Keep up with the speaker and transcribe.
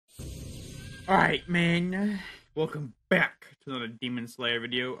Alright, man. Welcome back to another Demon Slayer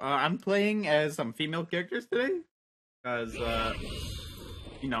video. I'm playing as some female characters today. Because,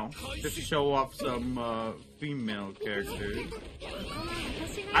 just to show off some, female characters.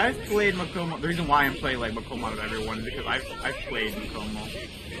 I've played Makomo. The reason why I'm playing, like, Makomo out of everyone is because I've played Makomo.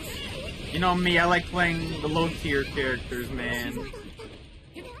 You know me, I like playing the low-tier characters, man.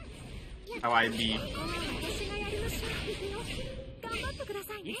 How I be.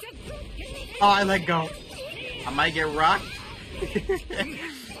 Oh, I let go. I might get rocked.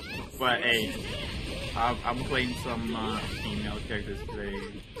 But hey, I'm playing some female characters today.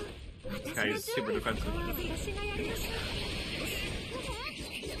 This guy is super defensive.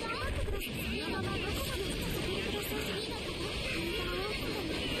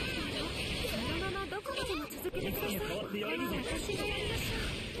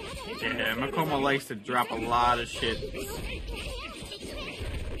 Yeah, Makomo likes to drop a lot of shit.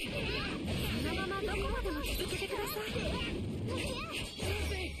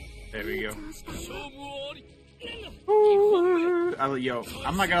 There we go. Ooh, yo,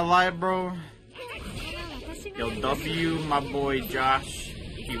 I'm not gonna lie, bro. Yo, W, my boy Josh,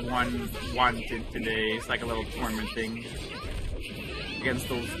 he won Wanted today. It's like a little tournament thing. Against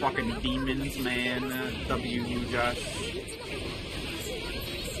those fucking demons, man. W, Josh.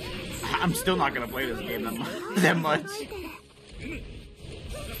 I'm still not gonna play this game that much.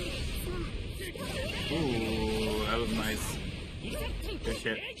 Ooh, that was nice. Good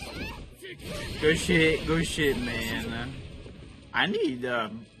shit. Good shit, man. I need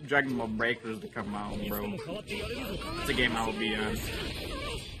Dragon Ball Breakers to come out, bro. It's a game I'll be on.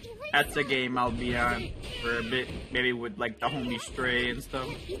 That's a game I'll be on for a bit. Maybe with like the homie Stray and stuff.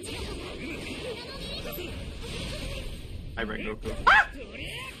 I Red Goku. Ah!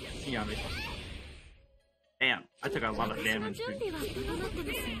 He got me. Damn, I took a lot of damage, dude.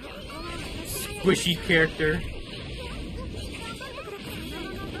 Squishy character.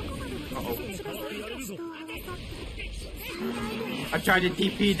 Uh-oh. I tried to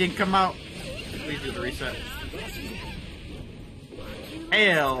DP, didn't come out. Please do the reset.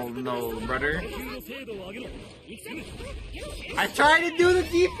 Hell no, brother. I tried to do the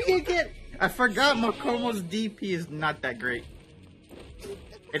DP again. I forgot Makomo's DP is not that great.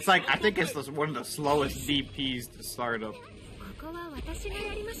 It's like, I think it's one of the slowest DPs to start up.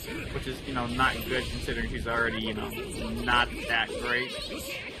 Which is, not good considering she's already, not that great.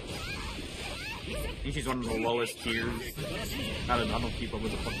 I think she's one of the lowest tiers. I don't know people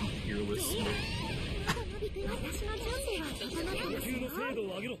with a fucking tier list.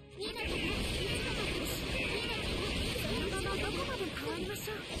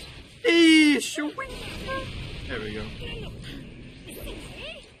 There we go.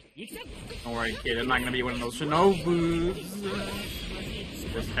 Don't worry, kid. I'm not gonna be one of those Shinobus.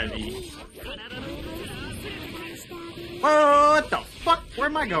 Just heavy. What the fuck? Where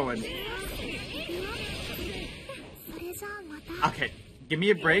am I going? Okay, give me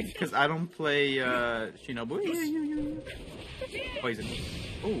a break because I don't play Shinobu. Poison.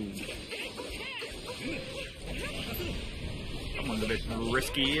 Ooh. That one's a bit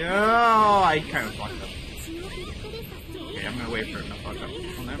risky. Oh, I kind of fucked up. Okay, I'm gonna wait for him to fuck up.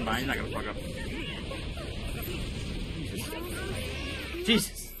 Oh, never mind, he's not gonna fuck up.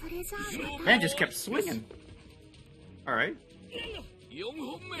 Jesus. Man just kept swinging. Alright.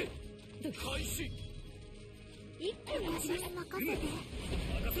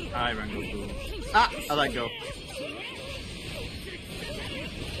 I ran Goku. Ah! I let go.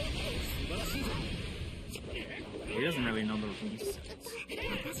 He doesn't really know the resets.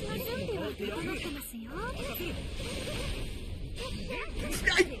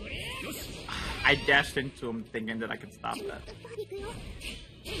 I dashed into him thinking that I could stop that.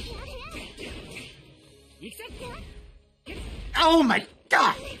 Oh my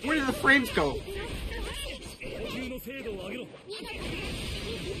god! Where did the frames go?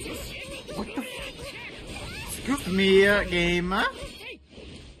 What the f- Excuse me, game.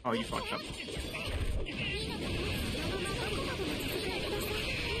 Oh, you fucked up.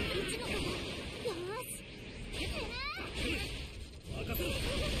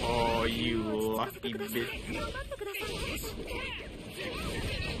 Oh, you lucky bitch.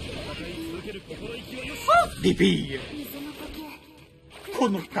 DP!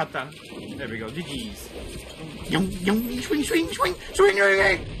 Konokata. There we go, GG's. Swing, swing, swing, swing!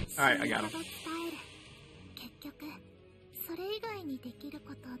 Alright, I got him.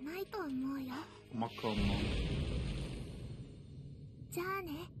 Makomo.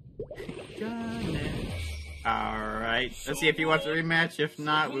 Alright, let's see if he wants a rematch. If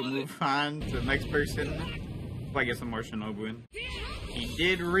not, we'll move on to the next person. If I get some more Shinobu in. He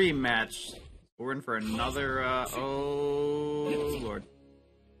did rematch, We're in for another, oh lord.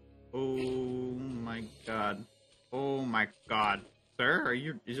 Oh my god. Oh my god. Sir,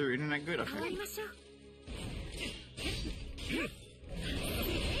 is your internet good? Okay.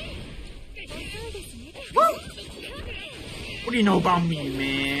 Woo! What do you know about me,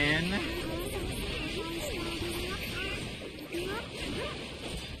 man?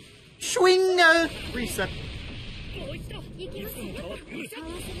 Swing! Reset.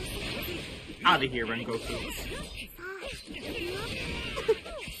 Out of here, Rengoku.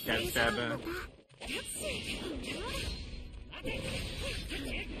 Stab.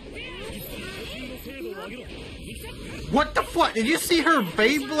 What the fuck? Did you see her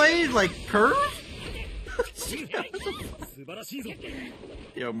Beyblade, like, curve?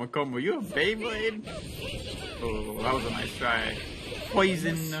 Yo, Makomo, you a Beyblade? Oh, that was a nice try.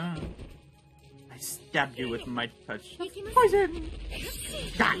 Poison. I stabbed you with my touch. Poison!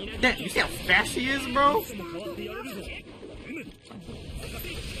 God damn, you see how fast she is, bro?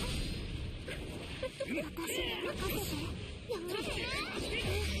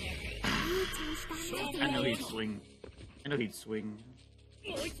 I know he'd swing. I know he'd swing.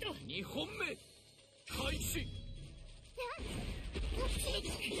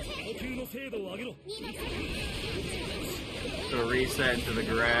 To reset into the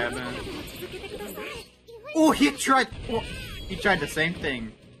grab. Oh, he tried the same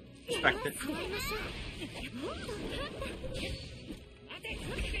thing. Respect it.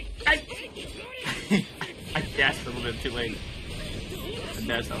 I dashed a little bit too late. I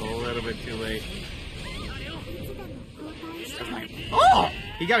dashed a little bit too late. Oh!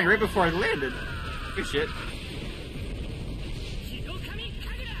 He got me right before I landed. Good shit.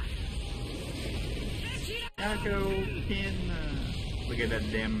 Taco pin. Look at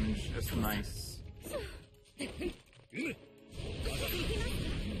that damage. That's nice.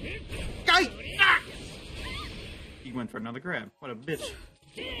 Guy! Ah! He went for another grab. What a bitch.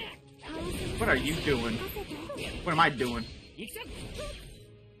 What are you doing? What am I doing?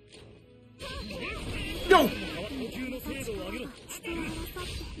 No!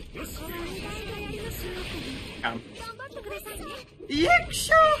 Got him.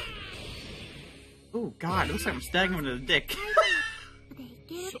 Yaksha! Oh god, it looks like I'm stabbing him in the dick.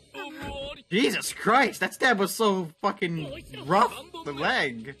 Jesus Christ, that stab was so fucking rough. The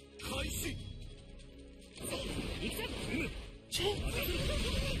leg.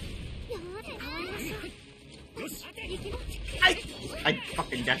 I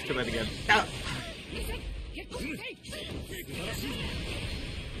fucking dashed to it again. Ah.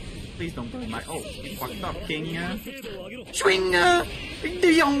 Please don't burn my. Oh, you fucked up, King. Swing!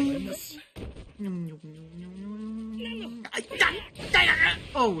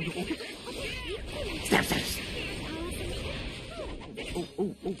 Oh, stab.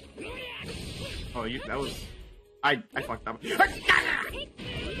 Oh. Oh, that was. I fucked up.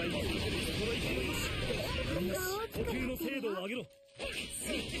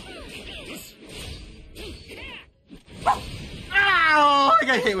 Ow! I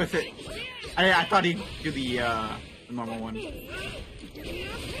got hit with it. I thought he'd do the normal one.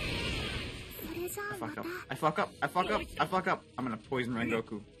 I fuck up. I'm gonna poison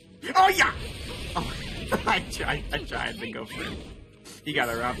Rengoku. Oh yeah! Oh, I tried to go for it. He got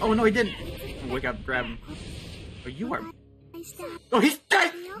around. Oh no, he didn't. Wake up, grab him. Oh, you are. Oh, he's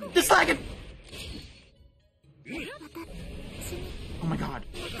dead! Just lagging! Oh my god.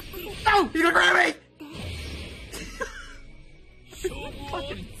 No! He's gonna grab me!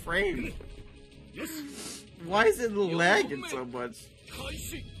 Fucking frame. Why is it lagging so much?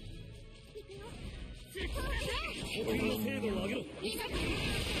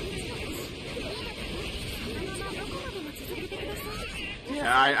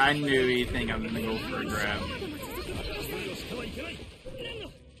 Yeah, I knew he'd think I'm gonna go for a grab.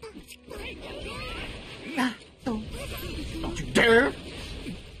 Don't you dare!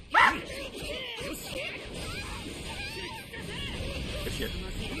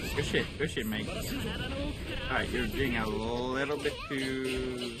 Good shit, mate. Alright, you're being a little bit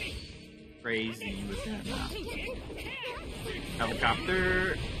too crazy with that now.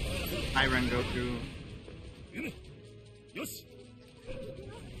 Helicopter. Hi, Rengoku.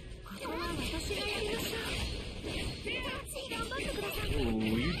 Ooh,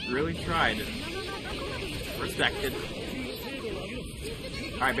 you really tried. Respected.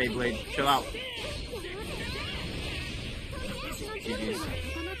 Alright, Beyblade, chill out. GG's.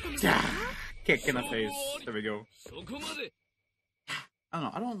 Kick in the face. There we go. I don't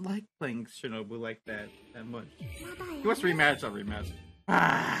know. I don't like playing Shinobu like that much. If he wants to rematch, I'll rematch.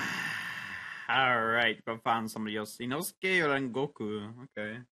 Alright, go find somebody else. Inosuke or Rengoku.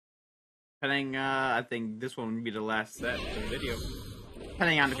 Okay. Depending, I think this one would be the last set of the video.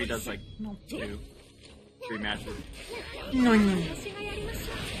 Depending on if he does like 2, 3 matches.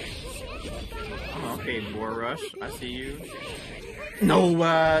 Oh, okay, Boar Rush, I see you. No,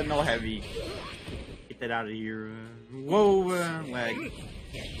 no heavy. Get that out of here. Whoa, leg.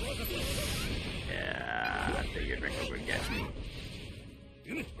 Yeah, I figured Rico would get me.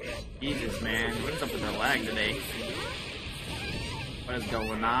 Jesus, man, what is up with the lag today? What is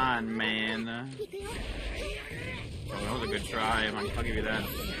going on, man? Oh, that was a good try. I'll give you that.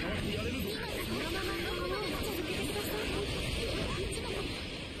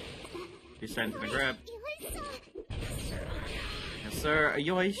 He's trying to grab. Yes, sir.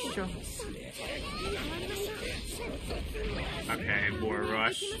 Yoisho. Okay, Boar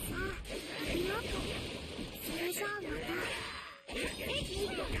Rush.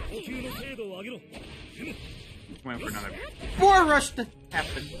 Went for another Boar Rush to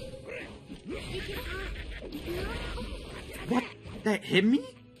happen. What? That hit me?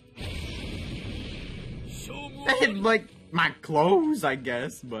 That hit like my clothes, I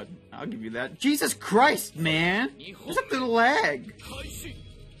guess, but I'll give you that. Jesus Christ, man! What's up to the lag?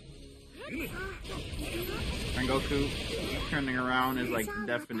 Rengoku turning around is like the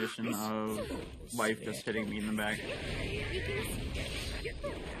definition of life just hitting me in the back.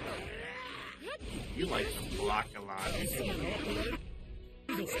 You like to block a lot.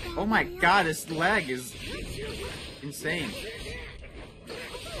 Oh my god, this lag is insane.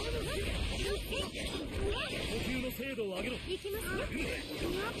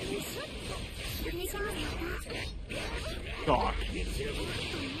 Dog.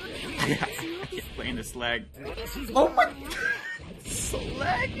 I can't play in this lag. Oh my god! So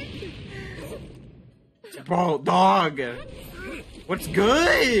laggy! Bro, dog! What's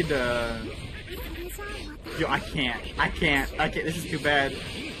good? Yo, I can't. This is too bad.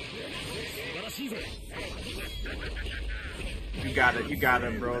 You got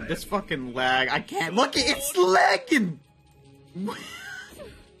it, bro. This fucking lag. I can't. Look, it's lagging!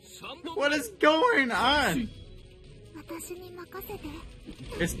 What is going on?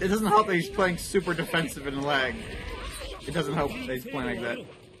 It doesn't help that he's playing super defensive in lag. It doesn't help that he's playing like that.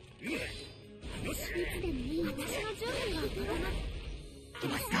 Oh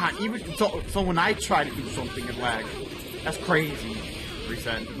my god, even so when I try to do something in lag, that's crazy.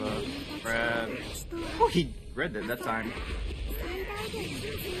 Reset the grab. Oh, he read it that time.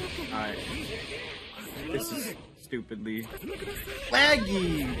 Alright. This is stupidly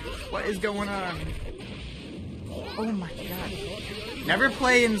laggy. What is going on? Oh my god. Never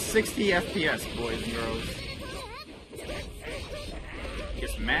play in 60 FPS, boys and girls.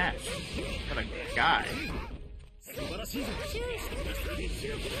 Get smashed. What a guy.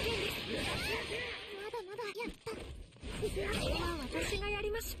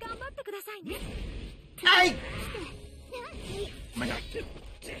 Ay! Oh my god.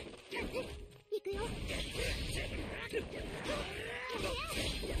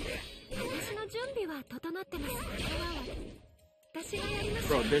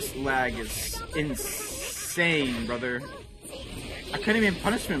 Bro, this lag is insane, brother. I couldn't even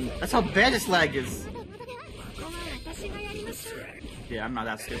punish him. That's how bad this lag is. Yeah, I'm not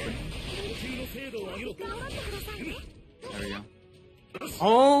that stupid. There we go.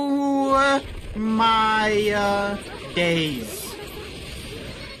 Oh my days.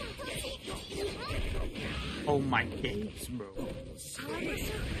 Oh my days, bro.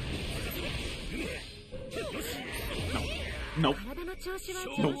 No. Nope.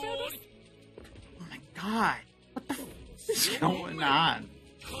 Nope. Oh my god. What the f is going on?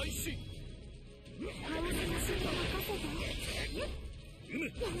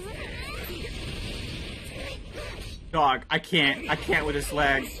 Dog, I can't with this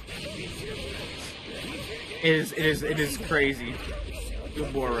lag. It is crazy.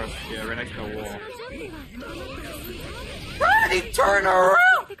 Good Boar Rush, yeah, right next to the wall. How did he turn around?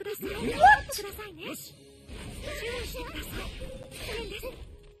 What?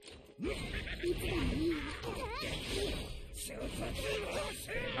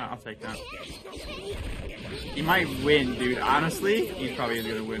 I'll take that. He might win, dude. Honestly, he's probably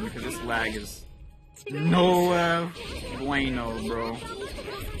gonna win because this lag is no bueno, bro.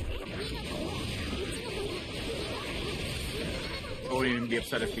 I wouldn't even be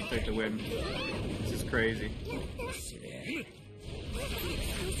upset if he took the win. This is crazy.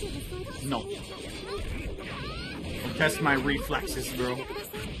 No. Don't test my reflexes, bro.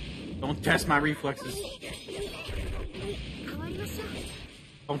 Don't test my reflexes.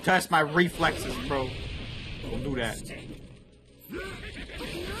 Don't test my reflexes, bro. Don't do that.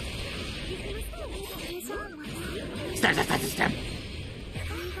 Stab.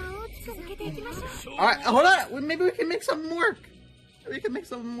 Alright, hold on. Maybe we can make something work. We can make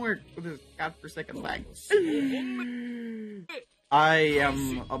something work with this godforsaken lag. I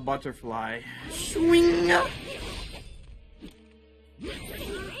am a butterfly. Swing!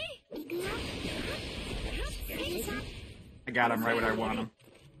 I got him right where I want him.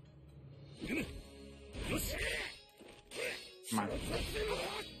 Come on.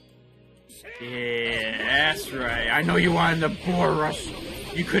 Yeah, that's right. I know you wanted the boar rush.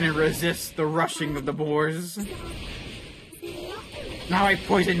 You couldn't resist the rushing of the boars. Now I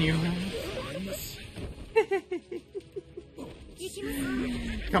poison you.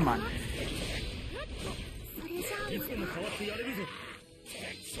 Come on.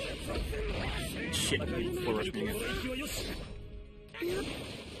 Shit. Boar rush me again.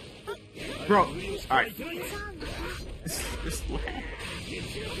 Bro, alright. This lag.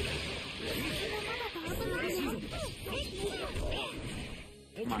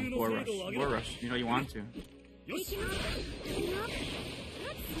 Come on, boar rush. Boar rush. You know you want to.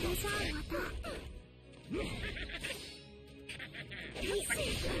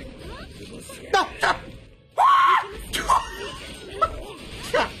 No!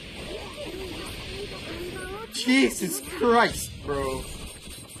 Stop! Jesus Christ, bro.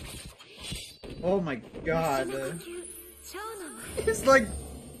 Oh my god. It's like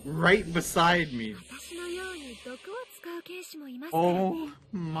right beside me. Oh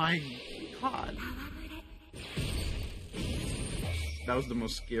my god. That was the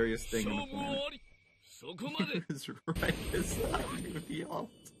most scariest thing on the planet. It was right beside me with the ult.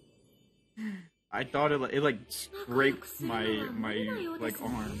 I thought it like scraped my like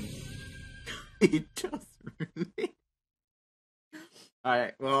arm. It just really.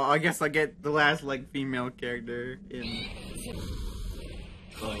 Alright, well I guess I'll get the last like female character in.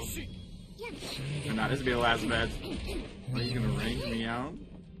 Or not, this will be the last match. Are you gonna rank me out?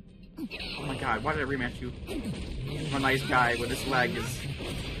 Oh my god, why did I rematch you? I'm a nice guy, but this lag is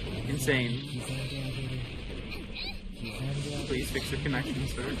insane. Please fix your connection,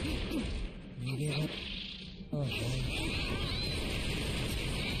 sir.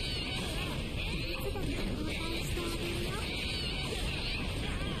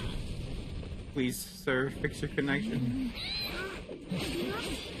 Please, sir, fix your connection.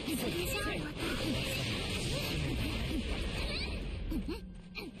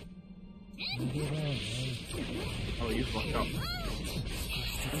 Oh, you fucked up.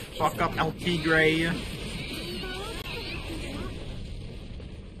 Fuck up, LT Gray.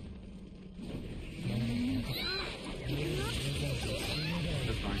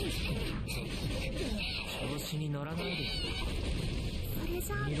 That's fine.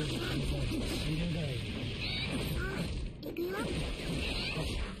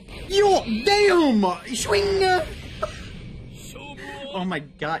 Yo, damn! Swing! Oh my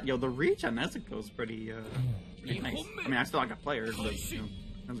god, yo, the reach on Nezuko is pretty nice. I mean, I still like a player, but, you know,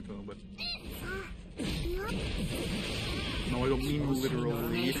 Nezuko, but... No, I don't mean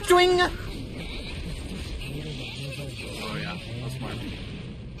literally. Swing! Oh yeah, that's smart.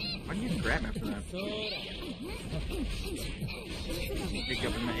 Why do you grab after that? Pick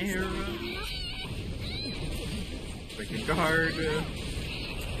up in the air. Break your guard.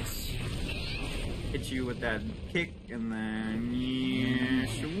 Hit you with that kick, and then yeah,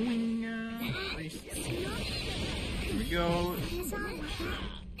 swing. Nice. Here we go.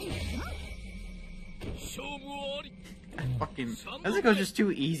 Fucking Nezuko's just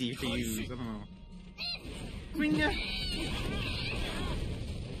too easy to use. I don't know. Swing.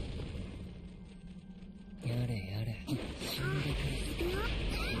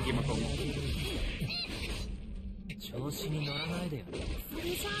 Give him a phone.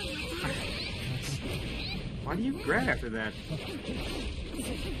 Why do you grab after that?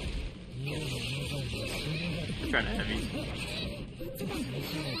 I'm trying to heavy.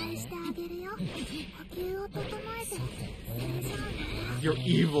 You're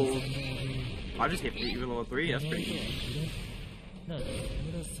evil. I just hit you level 3, that's pretty good.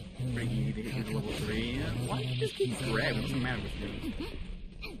 Pretty easy to hit you level 3. Why do you just keep grabbing? What's the matter with you?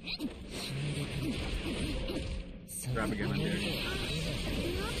 Grab again, I'm there.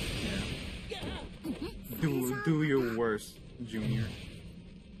 Yeah. Do your worst, Junior.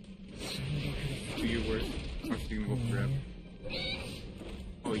 Do your worst. Or she's gonna go grab.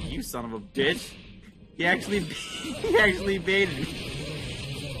 Oh, you son of a bitch! He actually baited me.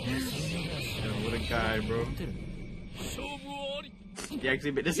 Yo, what a guy, bro. He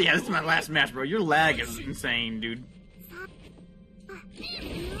actually baited. This is my last match, bro. Your lag is insane, dude.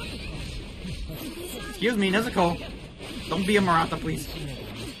 Excuse me, Nezuko. Don't be a Marata, please.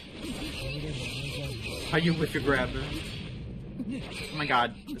 How you with your grab, man? Oh my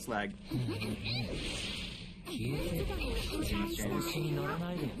god, this lag.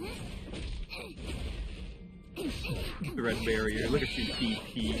 The red barrier. Look at you,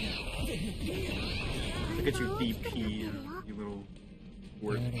 DP. Look at you, DP. You little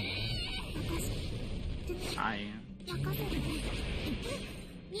word. I am.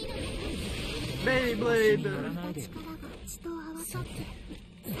 Beyblade!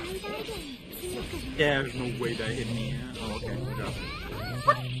 Yeah, there's no way that hit me. Oh, okay.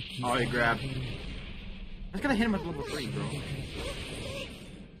 Oh, he grabbed. I was gonna hit him with level 3, bro.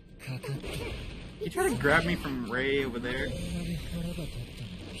 You try to grab me from Ray over there?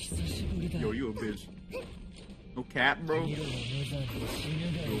 Yo, you a bitch. No cap, bro. You a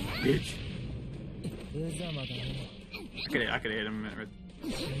bitch. I could have hit him.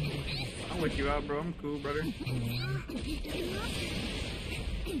 I'll wake you out, bro. I'm cool, brother.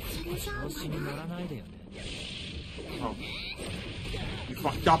 Oh. You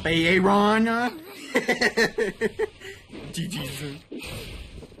fucked up, Aaron! GG's.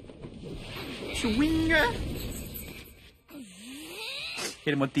 Swing!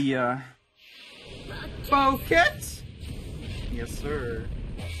 Hit him with the, Bouquet! Yes, sir.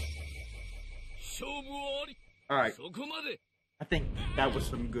 Alright. I think that was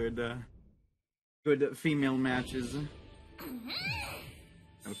some good, good female matches.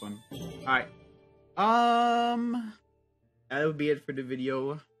 That was fun. Alright. That would be it for the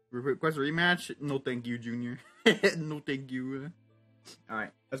video. Request a rematch? No thank you, Junior. No thank you.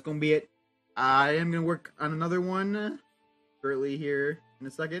 Alright, that's gonna be it. I am gonna work on another one shortly here in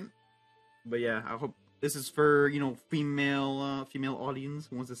a second. But yeah, I hope this is for, you know, female audience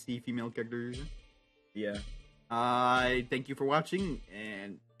who wants to see female characters. Yeah. I thank you for watching,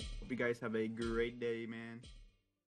 and hope you guys have a great day, man.